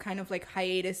had this kind of, like,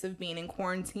 hiatus of being in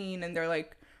quarantine, and they're,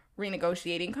 like,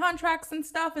 renegotiating contracts and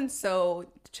stuff. And so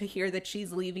to hear that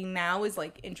she's leaving now is,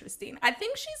 like, interesting. I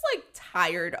think she's, like,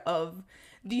 tired of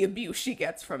the abuse she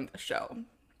gets from the show.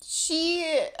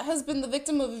 She has been the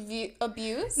victim of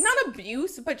abuse? Not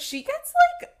abuse, but she gets,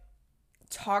 like,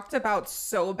 talked about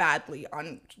so badly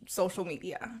on social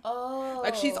media. Oh.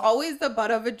 Like, she's always the butt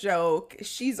of a joke.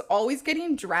 She's always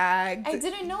getting dragged. I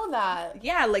didn't know that.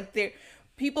 Yeah, like,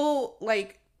 people,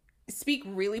 like, speak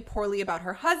really poorly about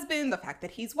her husband, the fact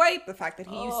that he's white, the fact that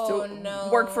he used to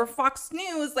work for Fox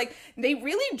News. Like, they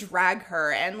really drag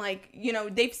her, and, like,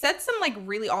 they've said some, like,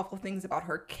 really awful things about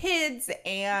her kids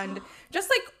and just,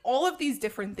 like, all of these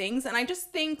different things. And I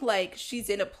just think, like, she's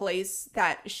in a place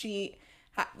that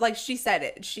like she said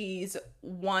it, she's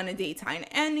won a Daytime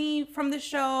Emmy from the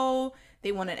show.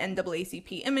 They won an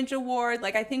NAACP Image Award.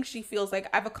 Like, I think she feels like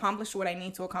I've accomplished what I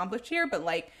need to accomplish here, but,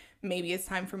 like, maybe it's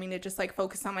time for me to just, like,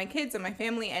 focus on my kids and my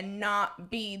family and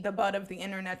not be the butt of the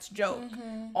internet's joke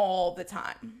all the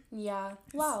time. Yeah.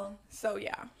 Wow. So,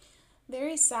 yeah.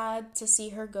 Very sad to see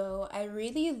her go. I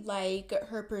really like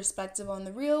her perspective on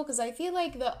The Real, because I feel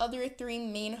like the other 3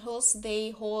 main hosts, they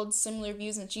hold similar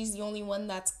views, and she's the only one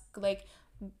that's, like,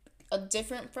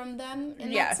 different from them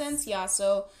in that sense. Yeah,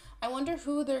 so I wonder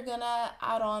who they're gonna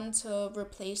add on to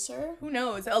replace her. Who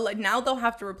knows? Now they'll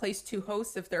have to replace 2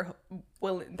 hosts if they're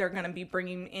gonna be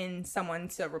bringing in someone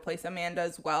to replace Amanda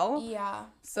as well. Yeah.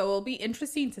 So it'll be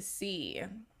interesting to see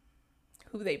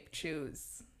who they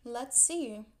choose. Let's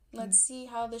see. Let's see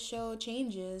how the show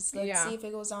changes. Let's see if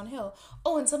it goes downhill.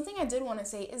 Oh, and something I did want to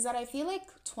say is that I feel like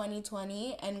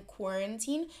 2020 and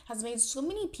quarantine has made so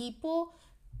many people,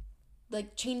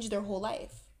 like, change their whole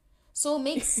life. So it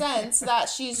makes sense that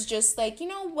she's just like, you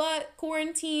know what,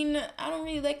 quarantine, I don't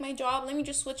really like my job. Let me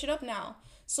just switch it up now.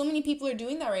 So many people are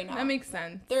doing that right now. That makes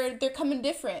sense. They're coming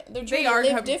different. They're trying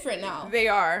to live different now. They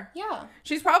are. Yeah.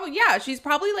 She's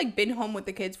probably like been home with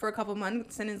the kids for a couple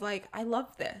months and is like, I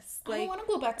love this. Like, I don't want to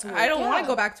go back to work. I don't want to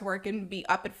go back to work and be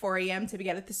up at 4 a.m. to be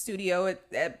at the studio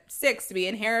at 6, to be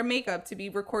in hair and makeup, to be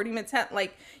recording at 10.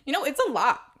 Like, it's a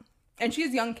lot. And she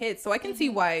has young kids, so I can see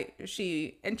why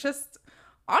and just,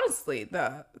 honestly,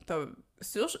 the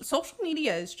social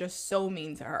media is just so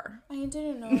mean to her. I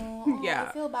didn't know. Oh, yeah.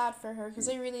 I feel bad for her because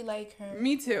I really like her.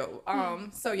 Me too.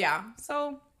 So yeah.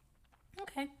 So,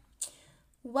 okay.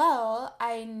 Well,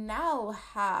 I now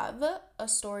have a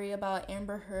story about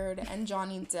Amber Heard and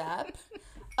Johnny Depp.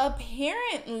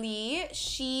 Apparently,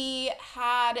 she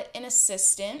had an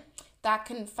assistant that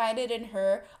confided in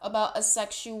her about a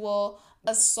sexual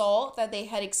assault that they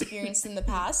had experienced in the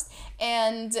past,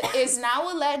 and is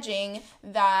now alleging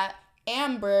that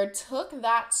Amber took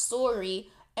that story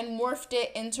and morphed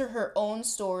it into her own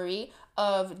story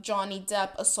of Johnny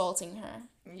Depp assaulting her.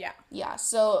 Yeah. Yeah,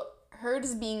 so Heard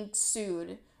is being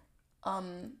sued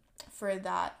for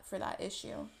that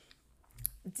issue.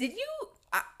 Did you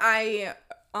I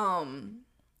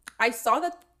saw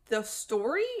that the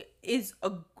story is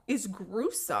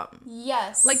gruesome.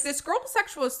 Yes. Like, this girl's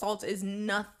sexual assault is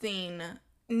nothing.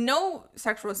 No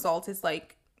sexual assault is,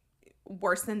 like,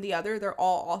 worse than the other. They're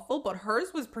all awful, but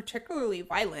hers was particularly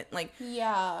violent. Like,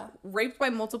 raped by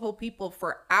multiple people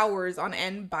for hours on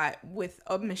end with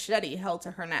a machete held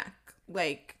to her neck.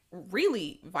 Like,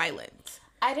 really violent.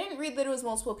 I didn't read that it was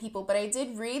multiple people, but I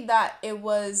did read that it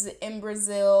was in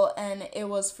Brazil and it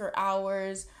was for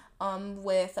hours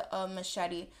with a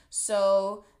machete.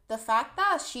 So the fact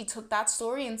that she took that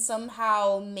story and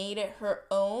somehow made it her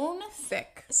own.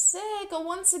 Sick.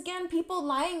 Once again, people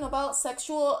lying about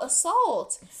sexual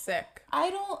assault. Sick. I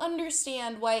don't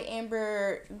understand why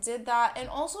Amber did that. And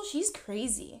also, she's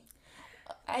crazy.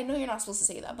 I know you're not supposed to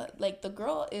say that, but, like, the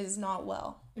girl is not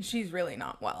well. She's really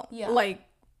not well. Yeah. Like,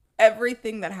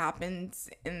 everything that happens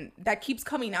and that keeps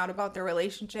coming out about their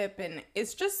relationship, and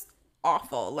it's just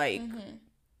awful. Like,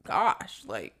 gosh,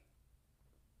 like,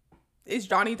 is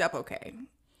Johnny Depp okay?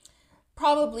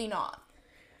 Probably not.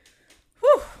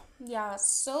 Whew. Yeah,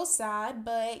 so sad.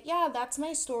 But yeah, that's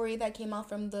my story that came out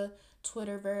from the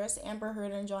Twitterverse. Amber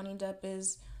Heard and Johnny Depp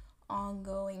is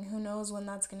ongoing. Who knows when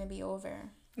that's going to be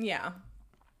over? Yeah.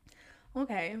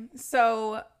 Okay.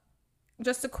 So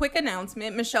just a quick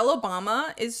announcement. Michelle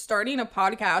Obama is starting a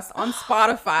podcast on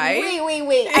Spotify.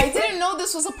 Wait. I didn't know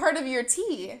this was a part of your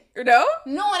tea. No?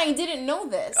 No, and I didn't know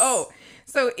this. Oh,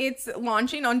 so it's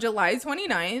launching on July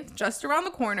 29th, just around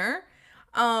the corner.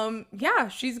 Yeah,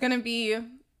 she's going to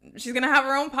have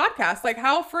her own podcast. Like,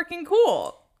 how freaking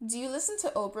cool. Do you listen to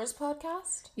Oprah's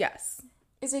podcast? Yes.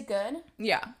 Is it good?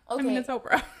 Yeah. Okay. I mean, it's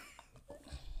Oprah.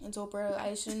 It's Oprah.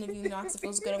 I shouldn't have even asked if it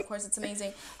was good. Of course, it's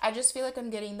amazing. I just feel like I'm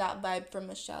getting that vibe from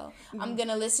Michelle. I'm going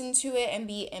to listen to it and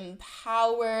be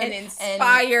empowered. And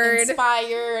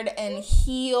inspired. And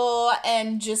heal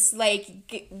and just like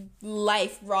get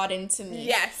life brought into me.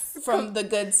 Yes. From the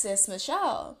good sis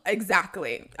Michelle.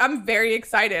 Exactly. I'm very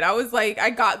excited. I was like, I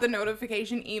got the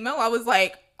notification email. I was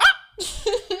like,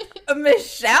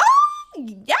 Michelle?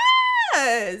 Yes.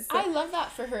 I love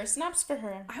that for her. Snaps for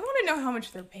her. I want to know how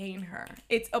much they're paying her.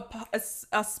 It's a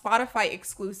Spotify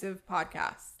exclusive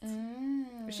podcast.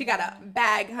 She got a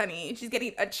bag, honey. She's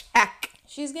getting a check.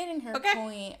 She's getting her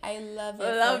point. I love it.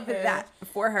 Love that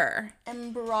for her.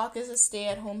 And Barack is a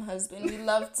stay-at-home husband. We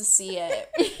love to see it.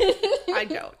 I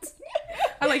don't.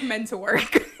 I like men to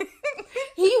work.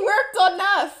 He worked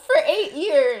enough for 8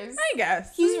 years. I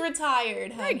guess. He's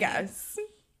retired, honey. I guess.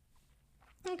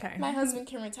 Okay. My husband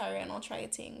can retire and I'll try a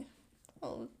ting.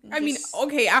 I mean,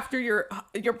 okay, after you're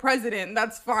president,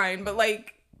 that's fine, but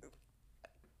like,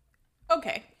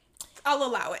 okay, I'll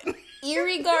allow it.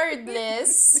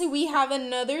 Irregardless, we have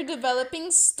another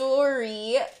developing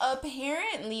story.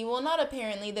 Apparently, well, not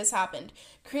apparently, this happened.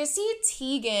 Chrissy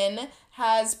Teigen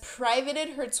has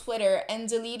privated her Twitter and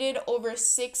deleted over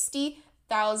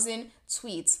 60,000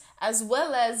 tweets, as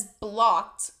well as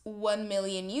blocked 1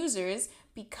 million users,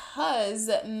 because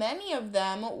many of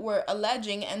them were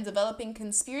alleging and developing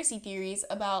conspiracy theories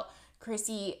about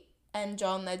Chrissy and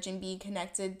John Legend being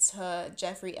connected to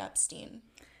Jeffrey Epstein.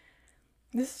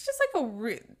 This is just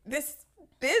like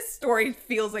this story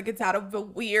feels like it's out of the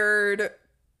weird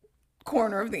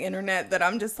corner of the internet that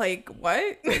I'm just like,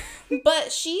 what?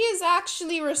 But she is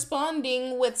actually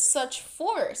responding with such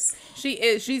force. She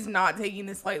is. She's not taking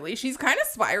this lightly. She's kind of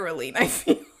spiraling, I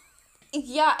feel.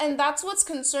 Yeah, and that's what's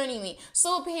concerning me.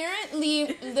 So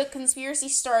apparently the conspiracy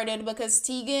started because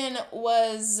Teigen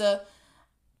was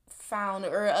found,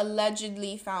 or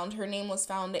allegedly found, her name was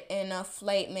found in a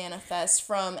flight manifest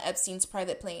from Epstein's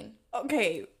private plane.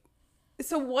 Okay,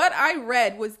 so what I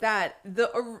read was that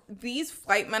these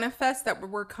flight manifests that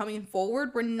were coming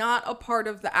forward were not a part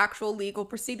of the actual legal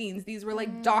proceedings. These were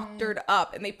like doctored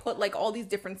up, and they put like all these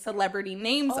different celebrity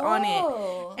names on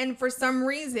it. And for some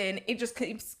reason, it just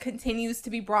continues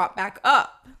to be brought back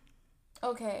up.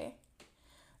 Okay.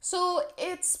 So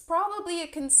it's probably a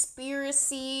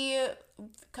conspiracy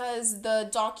because the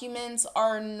documents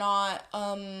are not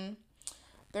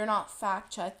they're not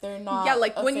fact checked. They're not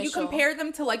official. When you compare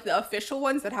them to like the official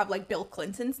ones that have like Bill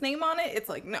Clinton's name on it, it's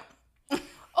like no.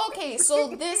 Okay,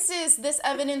 so this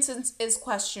evidence is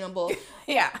questionable.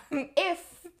 Yeah.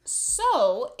 If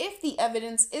the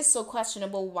evidence is so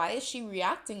questionable, why is she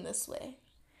reacting this way?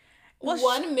 Well,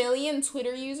 1 million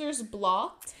Twitter users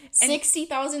blocked,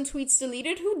 60,000 tweets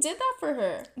deleted. Who did that for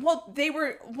her?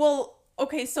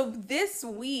 Okay, so this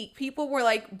week, people were,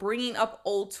 like, bringing up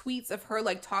old tweets of her,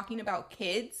 like, talking about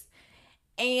kids.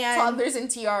 And toddlers and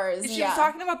tiaras, She was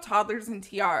talking about toddlers and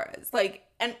tiaras. Like,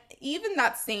 and even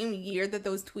that same year that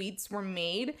those tweets were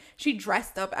made, she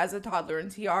dressed up as a toddler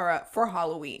and tiara for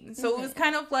Halloween. So it was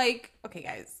kind of like, okay,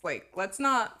 guys, like, let's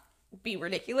not be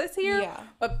ridiculous here. Yeah.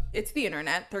 But it's the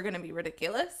internet. They're going to be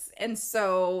ridiculous. And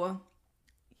so,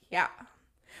 yeah.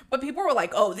 But people were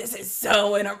like, oh, this is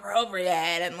so inappropriate.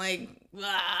 And like,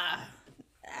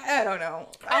 I don't know.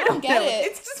 I don't get it.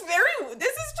 It's just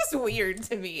this is just weird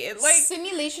to me. It like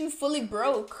simulation fully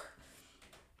broke.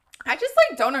 I just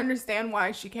like don't understand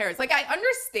why she cares. Like I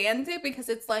understand it because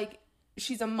it's like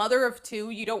she's a mother of two.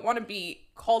 You don't want to be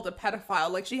called a pedophile.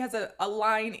 Like she has a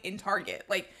line in Target.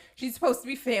 Like she's supposed to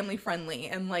be family friendly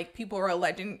and like people are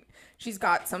alleging she's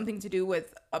got something to do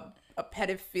with a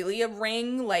pedophilia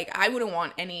ring. Like I wouldn't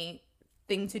want anything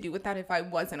to do with that if I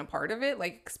wasn't a part of it,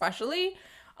 like especially.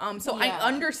 So I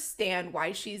understand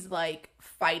why she's like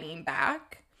fighting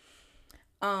back.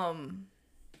 But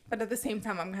at the same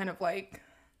time, I'm kind of like,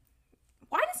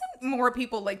 why doesn't more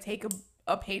people like take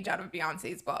a page out of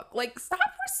Beyonce's book? Like stop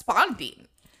responding.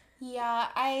 Yeah,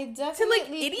 I definitely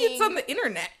to like idiots on the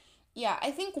internet. Yeah,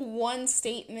 I think one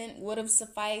statement would have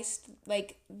sufficed.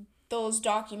 Like those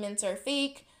documents are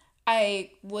fake.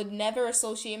 I would never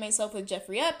associate myself with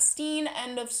Jeffrey Epstein.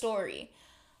 End of story.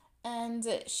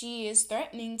 And she is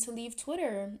threatening to leave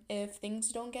Twitter if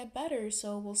things don't get better.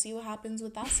 So we'll see what happens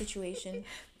with that situation.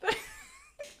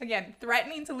 Again,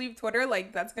 threatening to leave Twitter,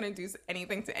 like, that's gonna do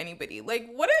anything to anybody. Like,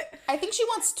 I think she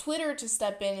wants Twitter to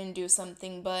step in and do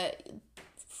something, but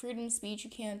freedom of speech, you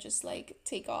can't just, like,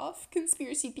 take off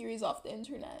conspiracy theories off the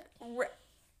internet.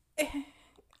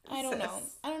 I don't know.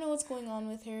 I don't know what's going on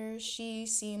with her. She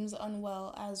seems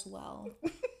unwell as well.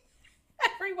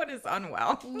 Everyone is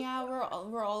unwell. Yeah, we're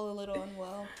all a little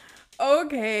unwell.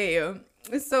 Okay,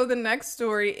 so the next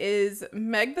story is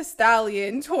Meg the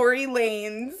Stallion, Tory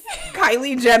Lanez,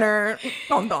 Kylie Jenner.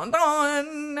 Dun dun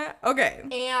dun. Okay.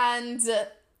 And the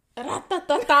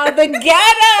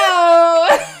ghetto.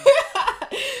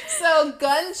 So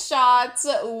gunshots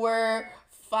were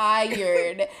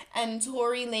fired and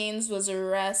Tory Lanez was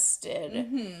arrested.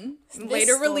 Mm-hmm.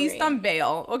 Later released on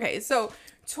bail. Okay, so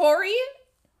Tory,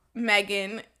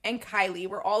 Megan, and Kylie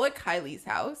were all at Kylie's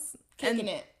house. Kicking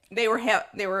it. They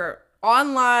were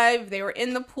on live. They were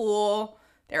in the pool.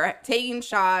 They were taking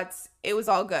shots. It was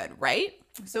all good, right?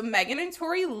 So Megan and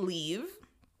Tory leave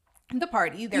the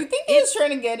party. You think he was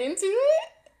trying to get into it?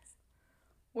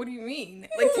 What do you mean?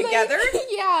 Like together?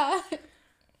 Yeah.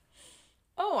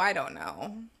 Oh, I don't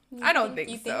know. I don't think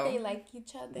so. You think they like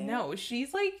each other? No,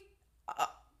 she's like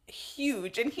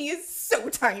huge and he is so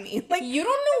tiny. Like, you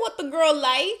don't know what the girl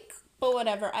like, but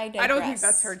whatever. I digress. I don't think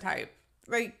that's her type.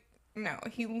 Like, no,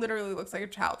 he literally looks like a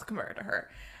child compared to her.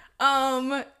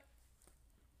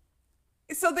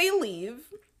 So they leave,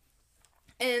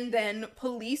 and then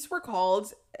police were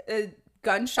called.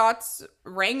 Gunshots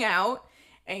rang out,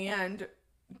 and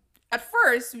at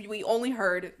first we only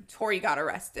heard Tory got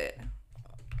arrested.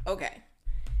 Okay.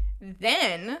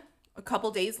 Then a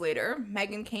couple days later,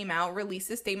 Megan came out,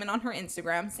 released a statement on her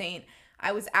Instagram saying,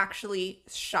 I was actually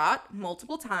shot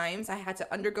multiple times. I had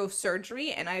to undergo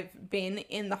surgery, and I've been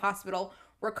in the hospital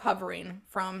recovering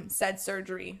from said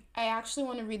surgery. I actually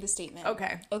want to read the statement.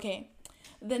 Okay.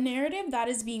 The narrative that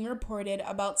is being reported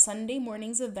about Sunday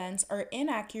morning's events are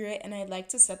inaccurate, and I'd like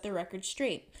to set the record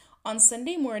straight. On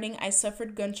Sunday morning, I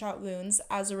suffered gunshot wounds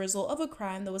as a result of a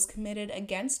crime that was committed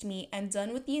against me and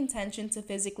done with the intention to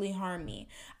physically harm me.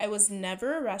 I was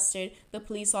never arrested. The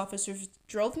police officers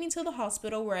drove me to the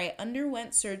hospital where I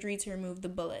underwent surgery to remove the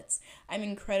bullets. I'm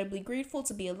incredibly grateful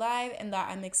to be alive and that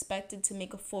I'm expected to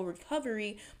make a full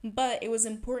recovery, but it was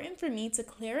important for me to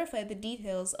clarify the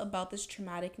details about this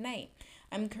traumatic night.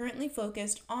 I'm currently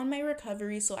focused on my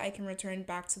recovery so I can return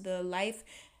back to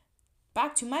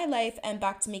my life and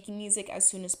back to making music as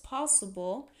soon as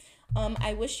possible.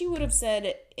 I wish you would have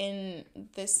said in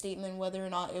this statement whether or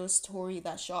not it was Tory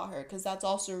that shot her, because that's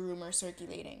also a rumor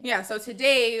circulating. Yeah, so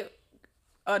today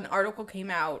an article came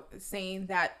out saying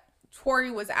that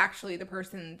Tory was actually the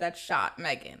person that shot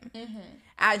Megan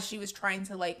as she was trying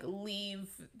to like leave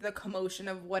the commotion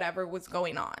of whatever was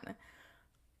going on.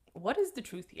 What is the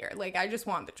truth here? Like, I just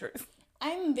want the truth.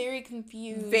 I'm very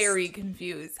confused. Very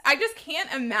confused. I just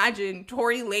can't imagine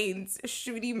Tory Lanez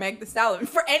shooting Meg the Stallion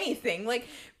for anything. Like,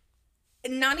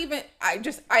 not even, I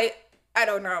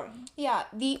don't know. Yeah,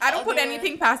 I don't put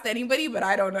anything past anybody, but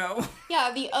I don't know.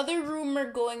 Yeah, the other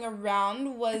rumor going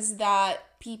around was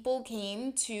that people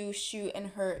came to shoot and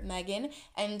hurt Megan,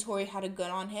 and Tory had a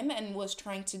gun on him and was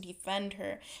trying to defend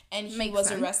her. And he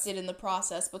was arrested in the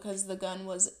process because the gun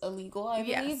was illegal, I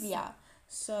believe. Yes. Yeah.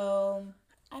 So,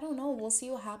 I don't know. We'll see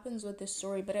what happens with this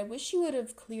story, but I wish you would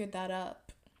have cleared that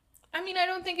up. I mean, I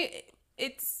don't think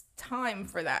it's time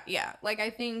for that. Yeah. Like,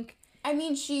 I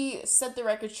mean, she set the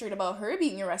record straight about her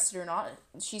being arrested or not.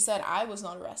 She said, I was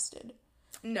not arrested.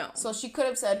 No. So she could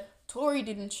have said, Tory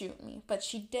didn't shoot me, but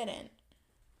she didn't.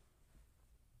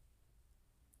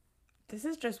 This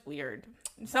is just weird.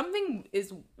 Something's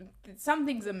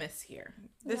amiss here.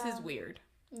 This is weird.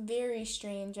 Very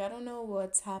strange. I don't know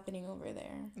what's happening over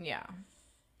there. Yeah.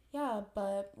 Yeah,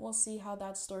 but we'll see how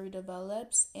that story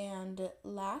develops. And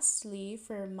lastly,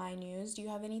 for my news, do you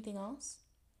have anything else?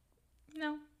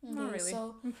 No, not really.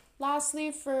 So,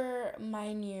 lastly, for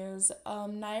my news,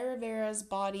 Naya Rivera's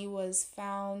body was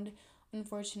found,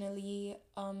 unfortunately,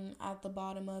 at the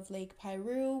bottom of Lake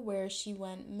Piru, where she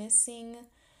went missing,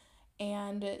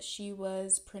 and she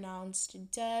was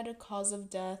pronounced dead. Cause of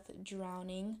death,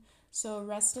 drowning. So,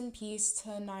 rest in peace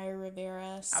to Naya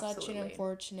Rivera. Absolutely. Such an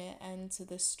unfortunate end to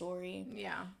this story.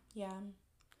 Yeah. Yeah.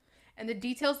 And the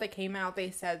details that came out,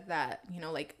 they said that,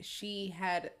 like she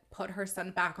had put her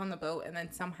son back on the boat and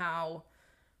then somehow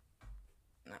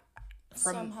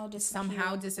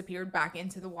disappeared back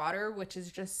into the water, which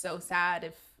is just so sad.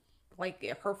 If like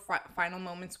her final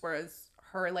moments was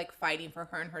her like fighting for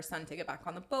her and her son to get back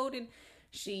on the boat, and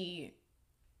she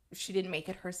didn't make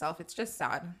it herself. It's just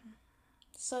sad.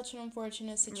 Such an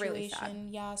unfortunate situation. Really sad.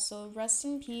 Yeah, so rest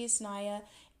in peace, Naya.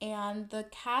 And the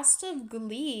cast of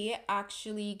Glee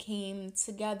actually came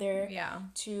together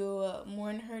to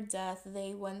mourn her death.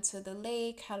 They went to the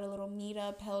lake, had a little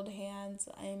meetup, held hands.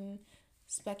 I'm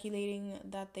speculating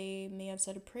that they may have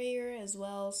said a prayer as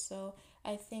well. So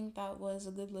I think that was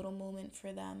a good little moment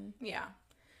for them. Yeah.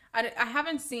 I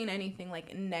haven't seen anything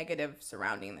like negative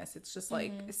surrounding this. It's just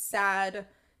like sad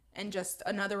and just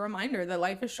another reminder that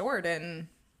life is short and,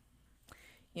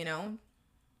 you know,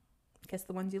 kiss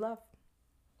the ones you love.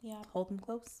 Yeah. Hold them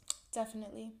close.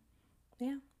 Definitely.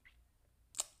 Yeah.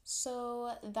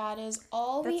 So that is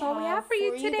all we have for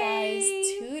you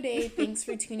today. Today. Thanks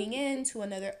for tuning in to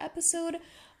another episode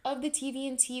of the TV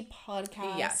and T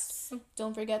podcast. Yes.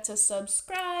 Don't forget to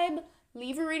subscribe,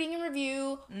 leave a rating and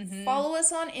review, follow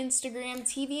us on Instagram,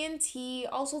 TV and T,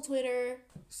 also Twitter.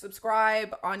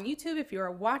 Subscribe on YouTube if you're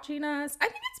watching us. I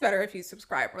think it's better if you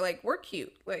subscribe. We're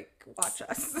cute. Watch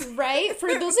us. Right? For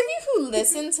those of you who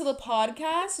listen to the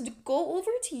podcast, go over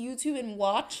to YouTube and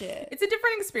watch it. It's a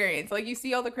different experience. You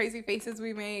see all the crazy faces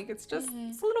we make. It's just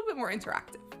it's a little bit more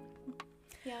interactive.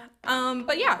 Yeah.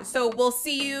 But yeah, so we'll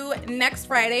see you next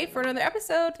Friday for another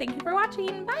episode. Thank you for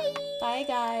watching. Bye. Bye,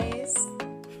 guys.